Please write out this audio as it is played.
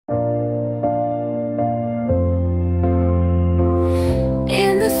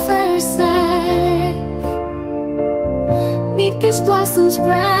blossoms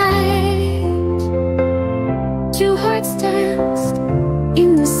bright, two hearts danced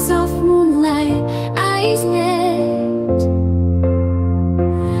in the soft moonlight, eyes met,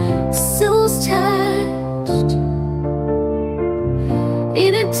 souls touched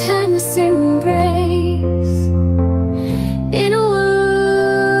in a timeless embrace, in a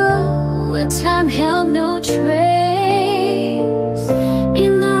world where time held no trace.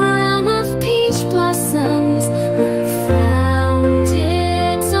 In the realm of peach blossoms, love found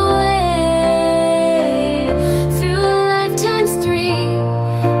its way through lifetimes three,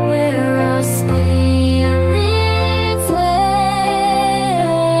 where our spirits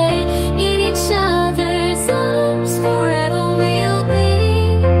lay in each other's arms. Forever we'll be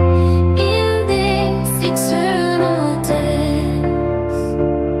in this eternal dance,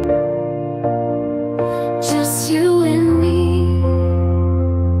 just you and me.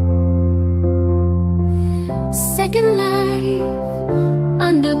 Second life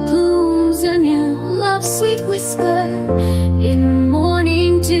under blooms, a new love sweet whisper, in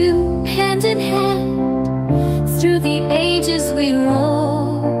morning dew, hand in hand, through the ages we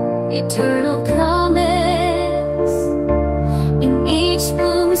roll, eternal promise in each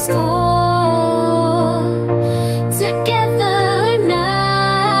bloom's core. Together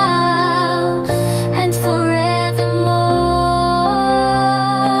now and forevermore.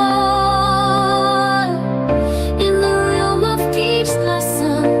 In the realm of peach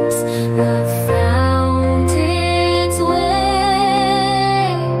blossoms, love found its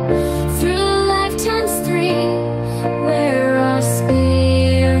way through lifetimes three, where our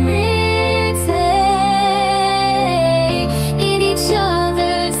spirits lay in each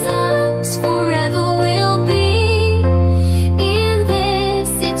other's arms. Forever we'll be in this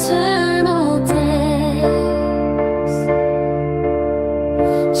eternal dance,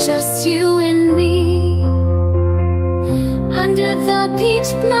 just you and me. Under the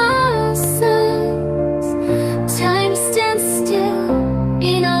peach blossoms, time stands still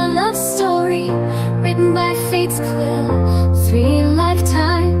in our love story, written by fate's quill. Three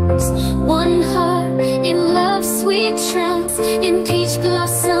lifetimes, one heart in love's sweet trance. In peach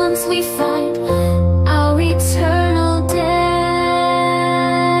blossoms we find